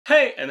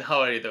Hey, and how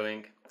are you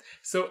doing?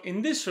 So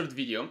in this short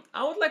video,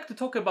 I would like to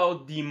talk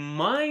about the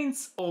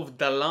mines of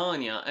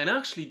Dalarnia and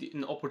actually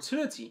an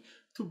opportunity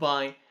to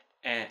buy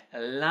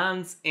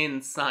lands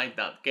inside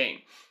that game.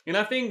 And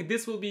I think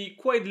this will be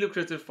quite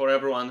lucrative for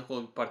everyone who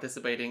will be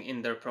participating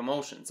in their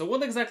promotion. So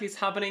what exactly is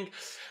happening?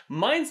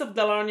 Mines of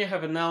Dalarnia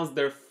have announced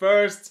their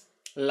first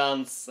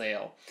land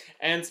sale.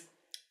 And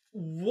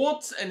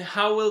what and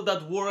how will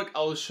that work, I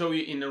will show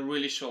you in a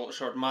really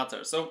short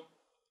matter. So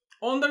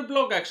on their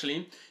blog,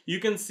 actually,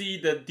 you can see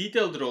the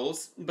detailed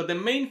rules, but the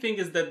main thing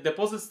is that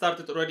deposits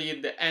started already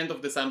at the end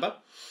of December.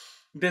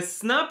 The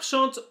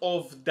snapshot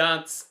of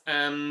that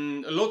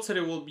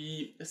lottery will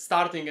be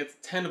starting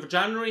at 10th of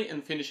January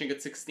and finishing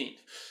at 16th.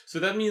 So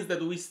that means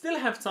that we still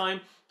have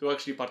time to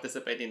actually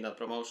participate in that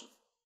promotion.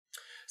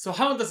 So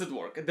how does it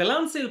work? The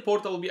land sale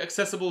portal will be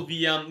accessible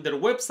via their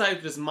website,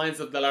 which is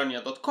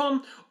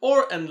minesofdalarnia.com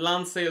or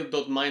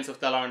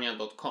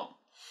landsale.minesofdalarnia.com.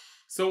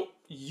 So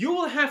you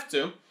will have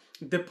to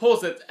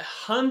deposit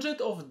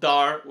 100 of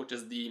DAR, which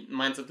is the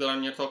Mines of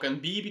Dalarnia token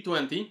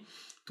BB20,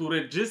 to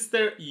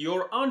register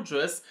your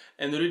address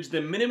and reach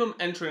the minimum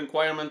entry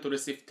requirement to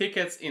receive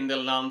tickets in the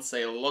land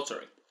sale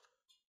lottery.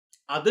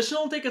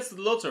 Additional tickets to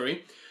the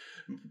lottery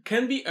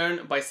can be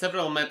earned by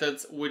several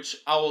methods, which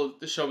I will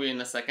show you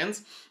in a second.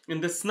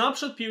 And the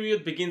snapshot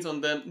period begins on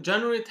the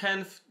January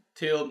 10th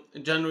till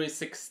January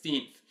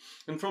 16th.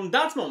 And from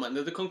that moment,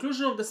 at the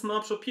conclusion of the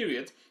snapshot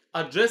period,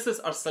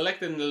 addresses are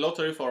selected in the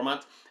lottery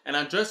format, and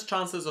address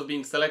chances of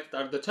being selected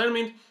are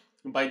determined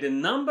by the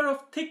number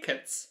of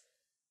tickets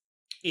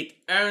it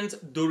earned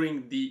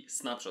during the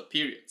snapshot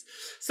period.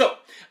 So,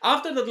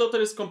 after the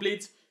lottery is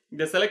complete,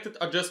 the selected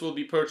address will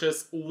be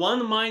purchased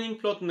one mining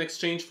plot in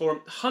exchange for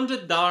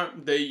 100 DAR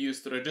they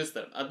used to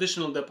register.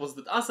 Additional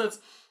deposited assets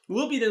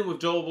will be then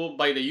withdrawable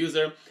by the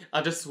user.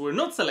 Addresses who were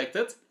not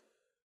selected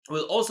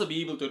will also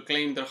be able to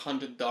claim their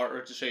 100 DAR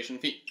registration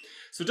fee.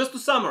 So just to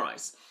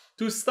summarize,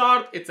 to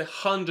start, it's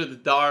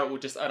 100 DAR,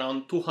 which is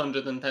around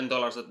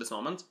 $210 at this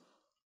moment.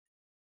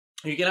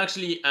 You can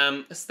actually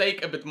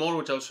stake a bit more,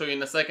 which I'll show you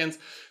in a second,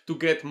 to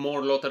get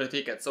more lottery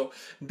tickets. So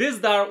this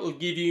DAR will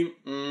give you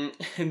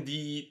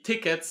the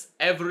tickets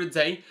every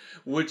day,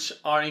 which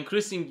are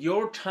increasing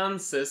your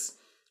chances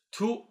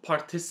to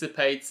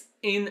participate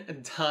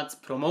in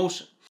that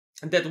promotion.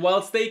 That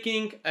while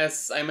staking,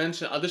 as I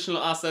mentioned,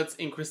 additional assets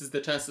increases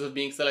the chances of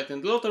being selected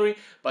in the lottery,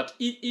 but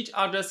each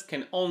address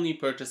can only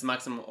purchase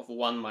maximum of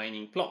one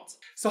mining plot.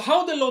 So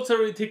how the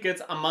lottery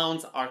tickets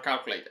amounts are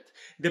calculated?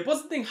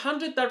 Depositing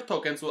 100 DAR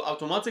tokens will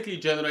automatically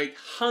generate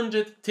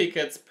 100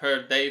 tickets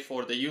per day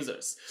for the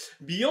users.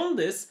 Beyond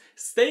this,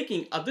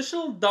 staking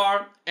additional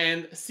DAR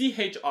and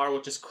CHR,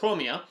 which is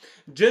Chromia,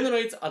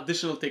 generates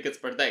additional tickets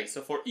per day.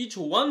 So for each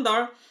 1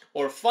 DAR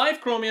or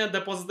 5 Chromia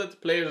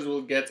deposited, players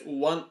will get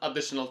 1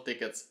 additional tickets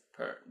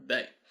per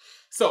day.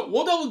 So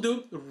what I will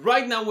do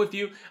right now with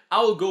you,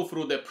 I will go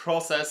through the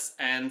process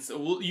and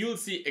you'll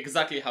see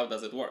exactly how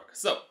does it work.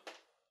 So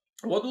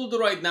what we'll do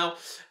right now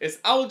is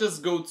I will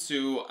just go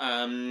to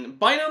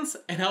Binance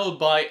and I will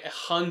buy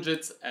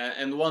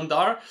 101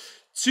 DAR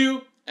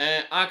to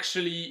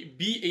actually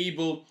be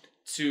able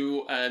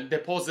to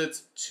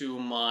deposit to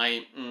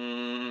my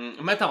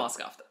MetaMask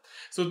after.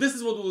 So this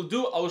is what we'll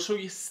do. I will show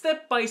you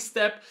step by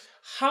step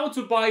how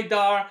to buy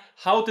DAR,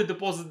 how to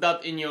deposit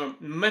that in your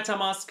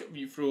MetaMask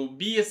through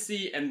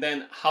BSC, and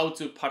then how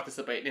to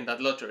participate in that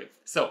lottery.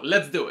 So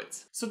let's do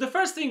it. So the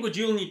first thing which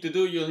you'll need to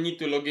do, you'll need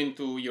to log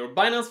into your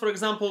Binance, for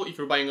example. If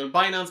you're buying on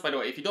Binance, by the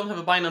way, if you don't have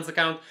a Binance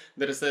account,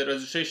 there is a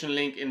registration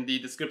link in the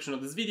description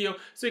of this video,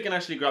 so you can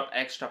actually grab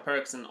extra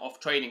perks and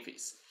off trading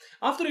fees.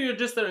 After you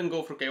register and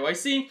go for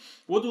KYC,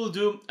 what we'll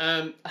do,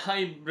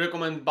 I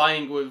recommend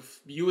buying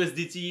with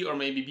USDT or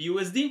maybe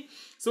BUSD.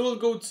 So we'll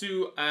go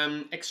to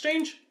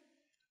exchange.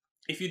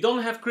 If you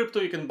don't have crypto,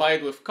 you can buy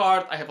it with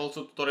card. I have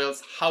also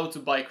tutorials how to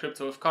buy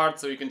crypto with card,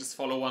 so you can just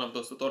follow one of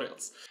those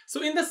tutorials.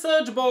 So in the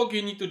search box,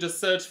 you need to just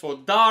search for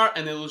DAR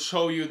and it will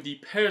show you the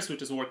pairs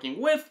which is working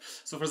with.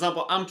 So for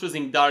example, I'm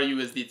choosing DAR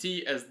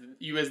USDT as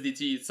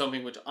USDT is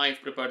something which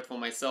I've prepared for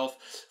myself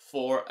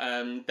for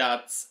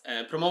that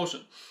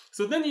promotion.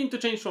 So then you need to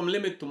change from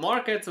limit to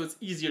market, so it's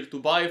easier to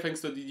buy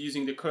thanks to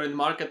using the current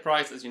market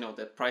price. As you know,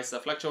 the prices are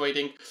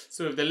fluctuating.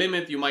 So with the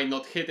limit, you might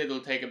not hit it, it'll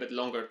take a bit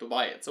longer to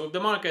buy it. So with the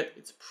market,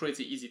 it's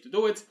pretty easy to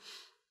do it.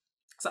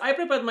 So I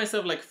prepared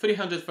myself like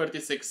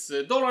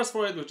 $336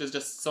 for it, which is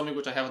just something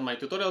which I have on my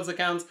tutorials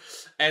account,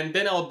 and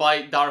then I'll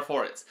buy DAR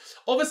for it.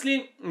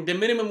 Obviously, the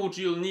minimum which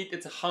you'll need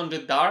is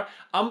 100 DAR.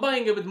 I'm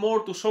buying a bit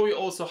more to show you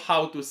also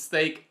how to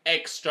stake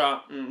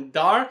extra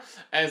DAR,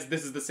 as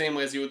this is the same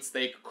way as you would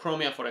stake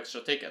Chromia for extra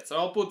tickets. So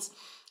I'll put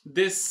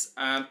this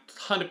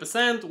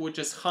 100%, which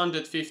is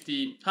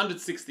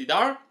 160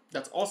 DAR.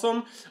 That's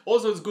awesome.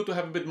 Also, it's good to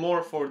have a bit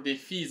more for the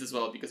fees as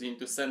well, because you need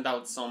to send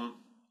out some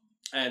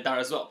DAR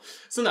as well.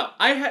 So now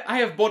I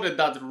have bought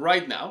that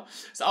right now.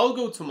 So I'll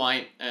go to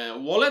my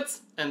wallet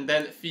and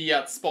then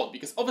fiat spot,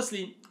 because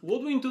obviously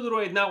what we need to do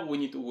right now, we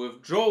need to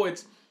withdraw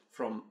it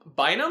from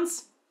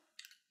Binance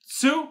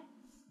to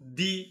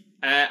the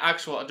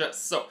actual address.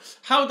 So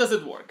how does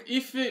it work?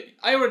 If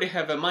I already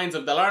have a Mines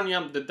of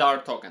Dalarnia, the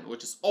DAR token,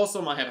 which is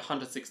awesome, I have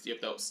 160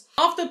 of those.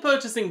 After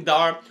purchasing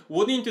DAR,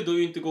 what you need to do,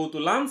 you need to go to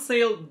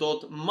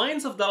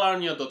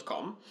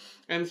landsale.minesofdalarnia.com,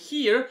 and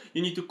here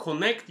you need to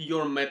connect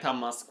your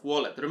MetaMask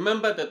wallet.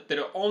 Remember that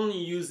they're only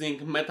using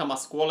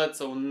MetaMask Wallet,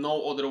 so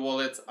no other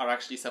wallets are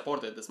actually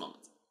supported at this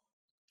moment.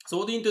 So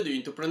what do you need to do? You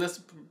need to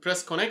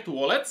press connect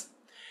wallet,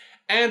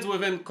 and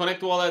within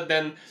connect wallet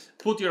then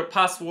put your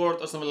password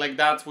or something like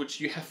that which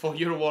you have for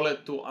your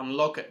wallet to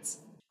unlock it.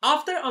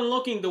 After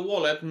unlocking the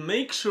wallet,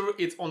 make sure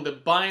it's on the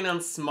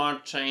Binance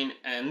Smart Chain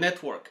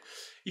network.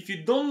 If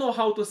you don't know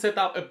how to set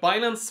up a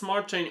Binance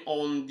Smart Chain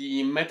on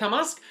the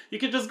MetaMask, you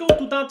can just go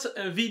to that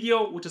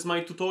video, which is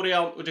my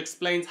tutorial, which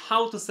explains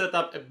how to set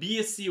up a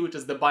BSC, which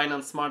is the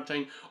Binance Smart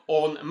Chain,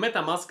 on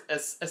MetaMask.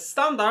 As a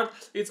standard,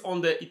 it's on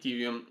the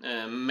Ethereum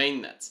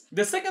mainnet.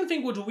 The second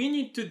thing which we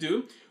need to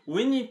do,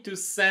 we need to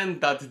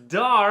send that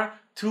DAR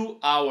to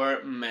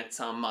our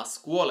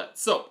MetaMask wallet.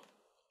 So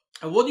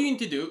what do you need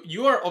to do?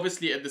 You are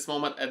obviously at this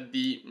moment at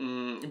the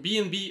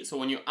BNB, so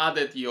when you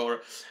added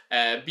your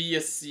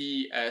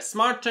BSC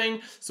smart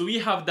chain, so we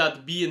have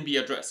that BNB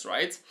address,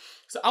 right?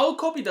 So I'll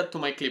copy that to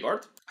my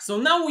clipboard. So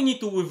now we need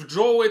to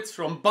withdraw it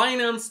from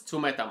Binance to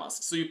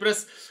MetaMask. So you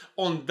press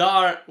on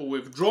DAR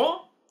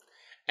withdraw,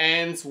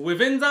 and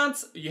within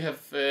that you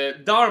have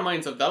DAR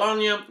Mines of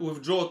Dalarnia,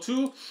 withdraw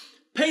to,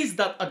 paste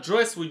that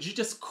address which you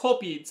just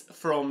copied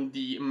from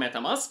the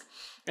MetaMask.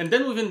 And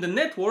then within the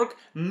network,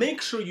 make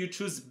sure you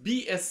choose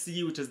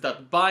BSC, which is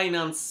that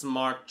Binance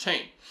Smart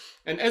Chain.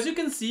 And as you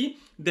can see,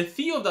 the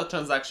fee of that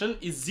transaction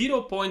is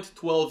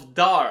 0.12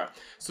 DAR.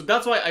 So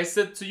that's why I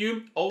said to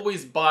you,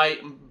 always buy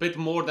a bit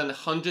more than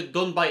 100.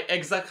 Don't buy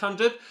exact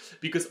 100,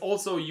 because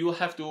also you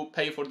have to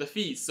pay for the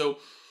fees. So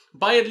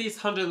buy at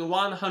least 101,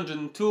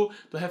 102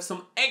 to have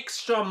some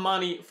extra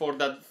money for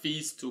that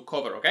fees to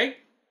cover, okay?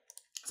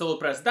 So we'll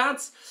press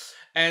that.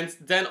 And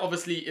then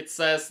obviously it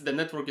says the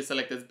network is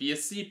selected as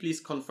BSC. Please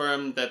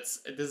confirm that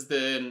this is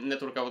the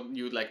network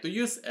you would like to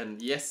use.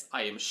 And yes,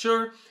 I am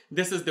sure.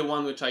 This is the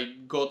one which I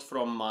got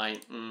from my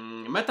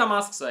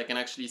MetaMask. So I can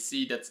actually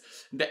see that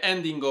the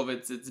ending of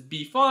it's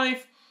B5.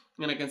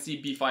 And I can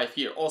see B5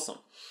 here. Awesome.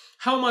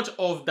 How much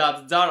of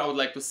that DAR I would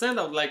like to send?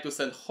 I would like to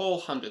send whole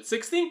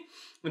 160.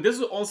 And this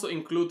will also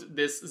include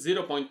this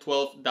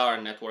 0.12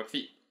 DAR network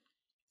fee.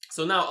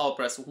 So now I'll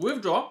press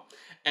withdraw.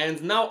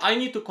 And now I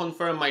need to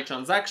confirm my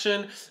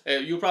transaction.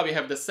 You probably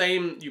have the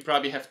same. You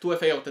probably have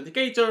 2FA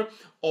authenticator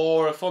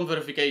or phone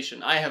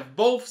verification. I have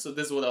both, so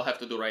this is what I'll have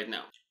to do right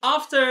now.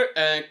 After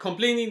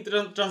completing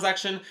the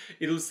transaction,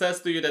 it will say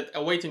to you that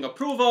awaiting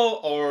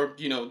approval, or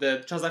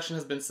the transaction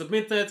has been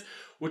submitted,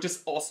 which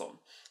is awesome.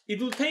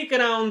 It will take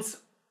around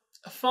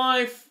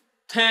 5,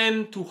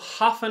 10 to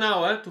half an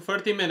hour to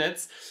 30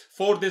 minutes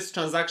for this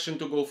transaction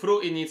to go through.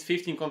 It needs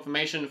 15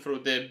 confirmation through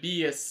the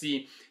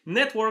BSC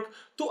network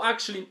to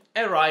actually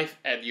arrive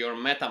at your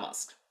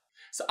MetaMask.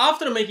 So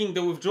after making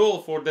the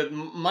withdrawal for the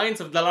Mines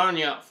of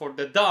Dalarnia for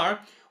the DAR,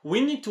 we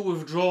need to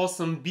withdraw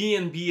some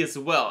BNB as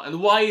well.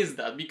 And why is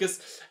that? Because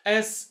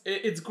as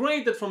it's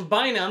great that from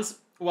Binance,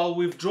 while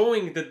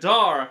withdrawing the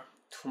DAR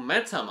to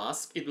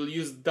MetaMask, it will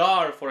use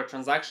DAR for a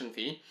transaction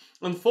fee.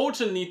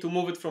 Unfortunately, to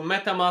move it from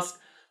MetaMask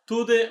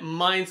to the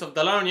Mines of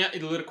Dalarnia,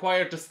 it will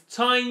require just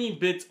tiny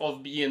bit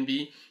of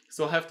BNB,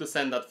 so I have to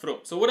send that through.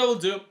 So what I will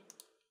do,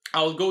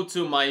 I will go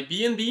to my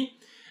BNB,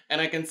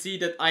 and I can see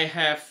that I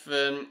have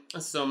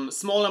some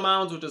small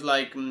amount, which is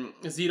like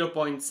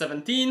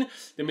 0.17.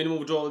 The minimum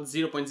withdrawal is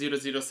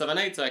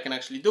 0.0078, so I can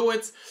actually do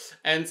it.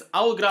 And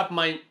I'll grab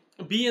my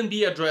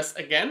BNB address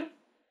again,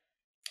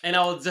 and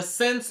I'll just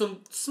send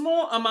some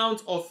small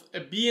amount of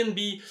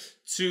BNB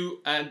to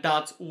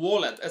that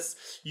wallet, as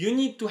you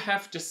need to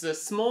have just a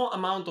small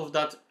amount of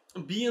that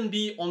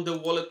BNB on the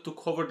wallet to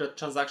cover the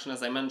transaction,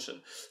 as I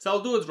mentioned. So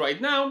I'll do it right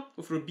now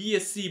through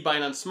BSC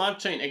Binance Smart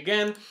Chain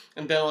again,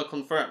 and then I'll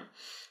confirm.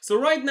 So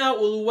right now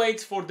we'll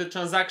wait for the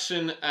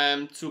transaction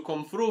to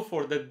come through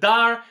for the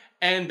DAR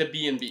and the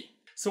BNB.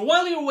 So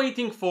while you're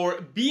waiting for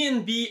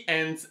BNB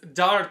and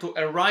DAR to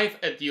arrive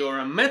at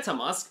your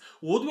MetaMask,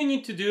 what we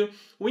need to do,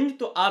 we need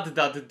to add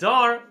that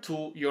DAR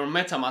to your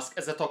MetaMask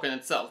as a token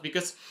itself,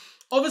 because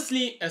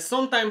obviously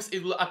sometimes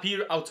it will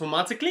appear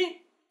automatically,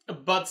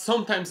 but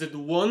sometimes it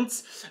won't.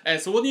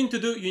 So what you need to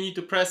do, you need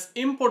to press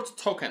import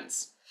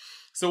tokens.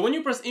 So when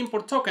you press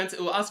import tokens,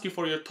 it will ask you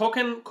for your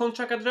token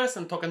contract address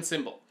and token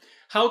symbol.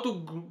 How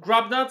to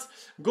grab that?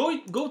 Go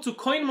to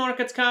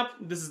CoinMarketCap.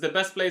 This is the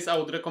best place I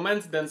would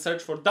recommend. Then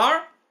search for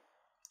DAR,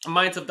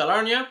 Mines of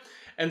Dalarnia,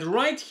 and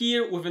right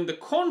here within the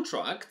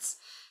contracts,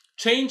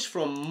 change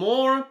from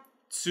more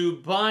to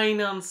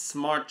Binance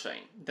Smart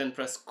Chain. Then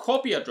press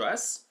copy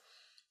address,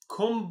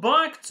 come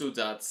back to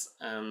that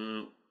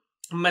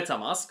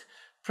MetaMask,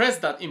 press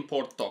that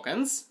import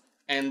tokens,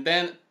 and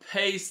then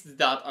paste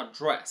that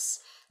address.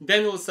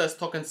 Then it will say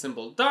token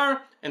symbol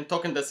DAR and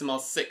token decimal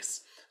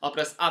 6. I'll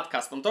press add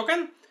custom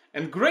token,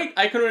 and great,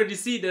 I can already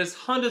see there's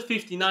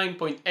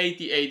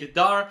 159.88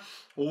 DAR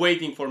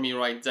waiting for me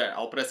right there.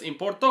 I'll press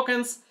import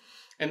tokens,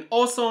 And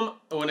awesome,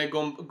 when I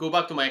go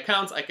back to my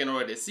accounts, I can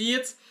already see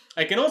it.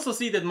 I can also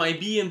see that my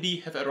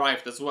BNB have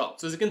arrived as well.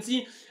 So as you can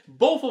see,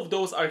 both of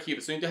those are here.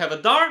 So you need to have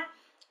a DAR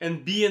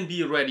and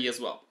BNB ready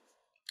as well.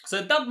 So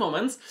at that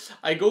moment,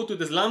 I go to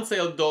this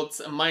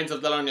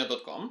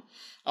landsale.minesofdalarnia.com.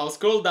 I'll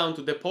scroll down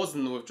to deposit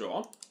and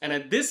withdraw. And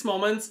at this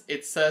moment,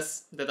 it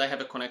says that I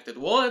have a connected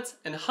wallet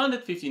and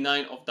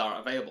 159 of DAR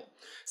available.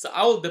 So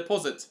I will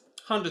deposit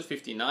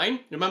 159.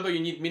 Remember,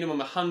 you need minimum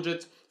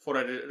 100 for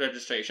a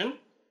registration.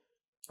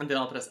 And then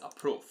I'll press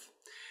approve.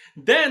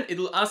 Then it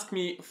will ask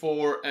me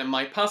for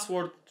my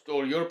password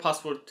or your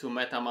password to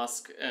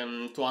MetaMask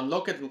to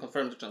unlock it and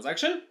confirm the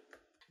transaction.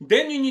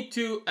 Then you need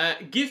to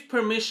give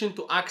permission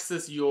to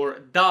access your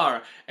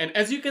DAR. And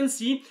as you can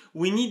see,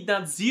 we need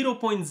that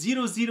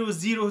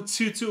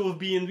 0.00022 of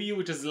BNB,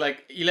 which is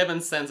like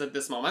 11 cents at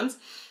this moment,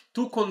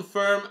 to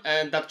confirm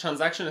that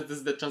transaction, as this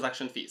is the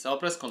transaction fee. So I'll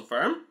press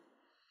confirm.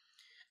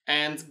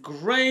 And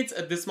great,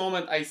 at this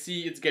moment I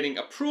see it's getting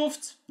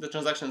approved. The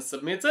transaction is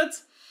submitted.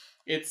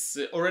 It's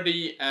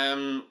already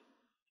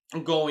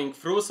going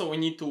through, so we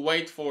need to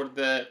wait for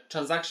the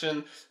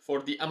transaction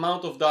for the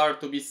amount of DAR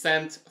to be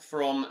sent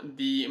from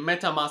the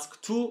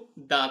MetaMask to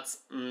that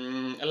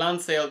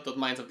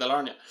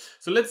landsale.minesofdalarnia.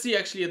 So let's see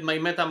actually at my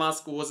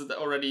MetaMask, was it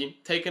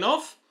already taken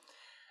off?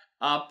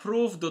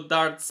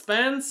 Approve.dart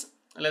spends.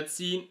 Let's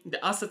see,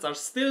 the assets are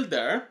still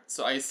there,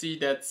 so I see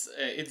that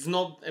it's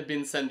not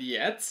been sent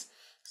yet.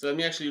 So let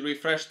me actually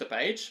refresh the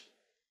page.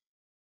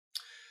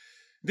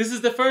 This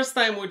is the first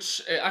time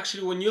which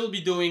actually when you'll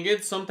be doing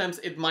it, sometimes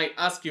it might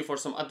ask you for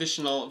some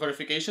additional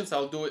verifications.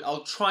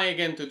 I'll try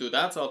again to do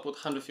that. So I'll put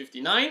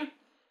 159.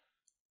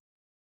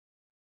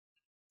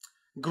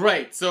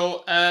 Great,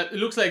 so it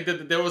looks like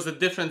that there was a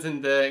difference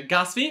in the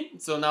gas fee.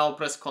 So now I'll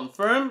press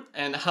confirm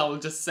and I'll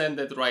just send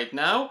it right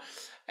now.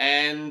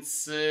 And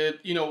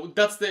you know,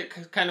 that's the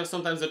kind of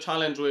sometimes the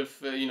challenge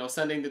with you know,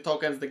 sending the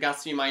tokens. The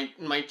gas fee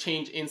might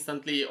change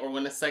instantly or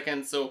in a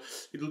second, so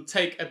it'll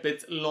take a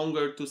bit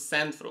longer to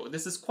send through.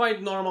 This is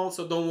quite normal,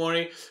 so don't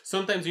worry.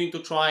 Sometimes you need to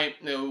try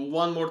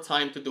one more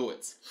time to do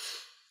it.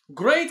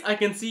 Great, I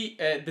can see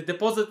the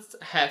deposits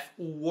have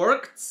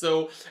worked.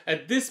 So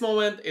at this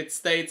moment it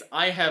states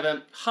I have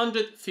a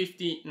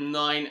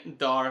 159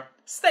 DAR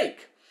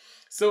stake.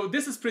 So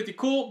this is pretty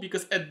cool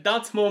because at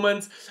that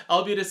moment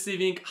I'll be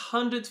receiving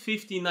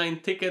 159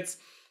 tickets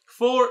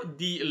for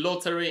the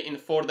lottery in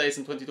 4 days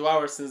and 22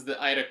 hours since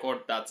I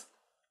record that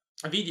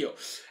video.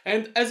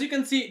 And as you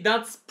can see,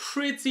 that's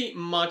pretty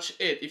much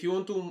it. If you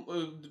want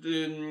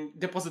to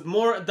deposit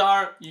more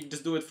DAR, you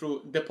just do it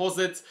through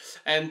deposit.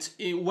 And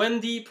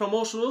when the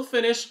promotion will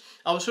finish,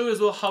 I'll show you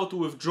as well how to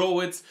withdraw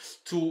it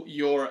to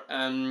your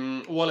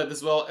wallet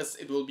as well, as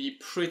it will be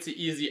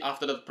pretty easy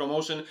after that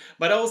promotion.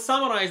 But I will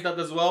summarize that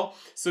as well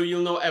so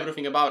you'll know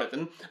everything about it.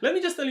 And let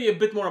me just tell you a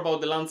bit more about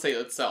the land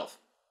sale itself.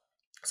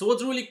 So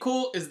what's really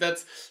cool is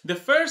that the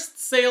first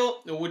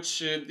sale,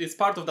 which is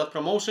part of that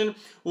promotion,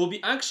 will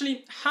be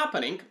actually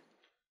happening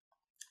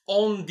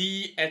on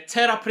the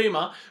Terra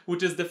Prima,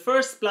 which is the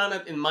first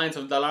planet in Mines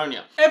of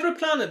Dalarnia. Every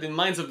planet in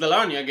Mines of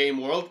Dalarnia game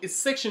world is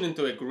sectioned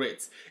into a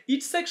grid.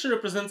 Each section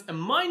represents a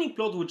mining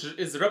plot which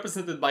is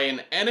represented by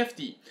an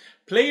NFT.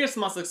 Players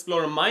must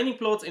explore mining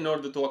plots in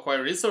order to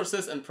acquire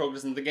resources and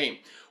progress in the game.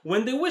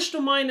 When they wish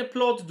to mine a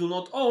plot do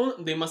not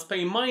own, they must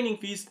pay mining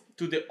fees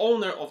to the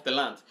owner of the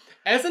land.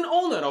 As an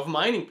owner of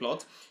mining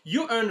plot,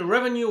 you earn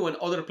revenue when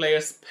other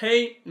players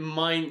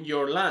mine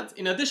your land.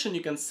 In addition,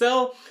 you can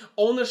sell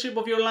ownership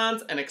of your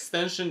land and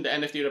extension the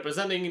NFT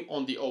representing it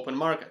on the open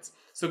market.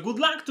 So good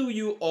luck to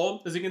you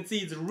all. As you can see,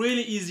 it's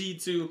really easy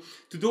to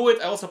do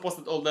it. I also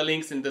posted all the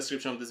links in the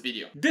description of this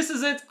video. This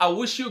is it. I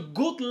wish you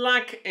good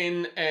luck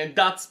in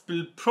that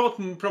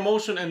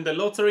promotion and the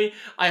lottery.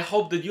 I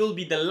hope that you'll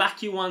be the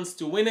lucky ones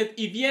to win it.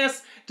 If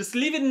yes, just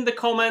leave it in the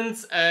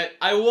comments.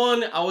 I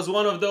won. I was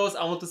one of those.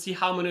 I want to see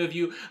how many of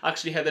you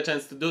actually had the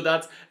chance to do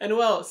that. And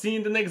well, see you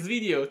in the next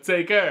video.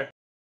 Take care.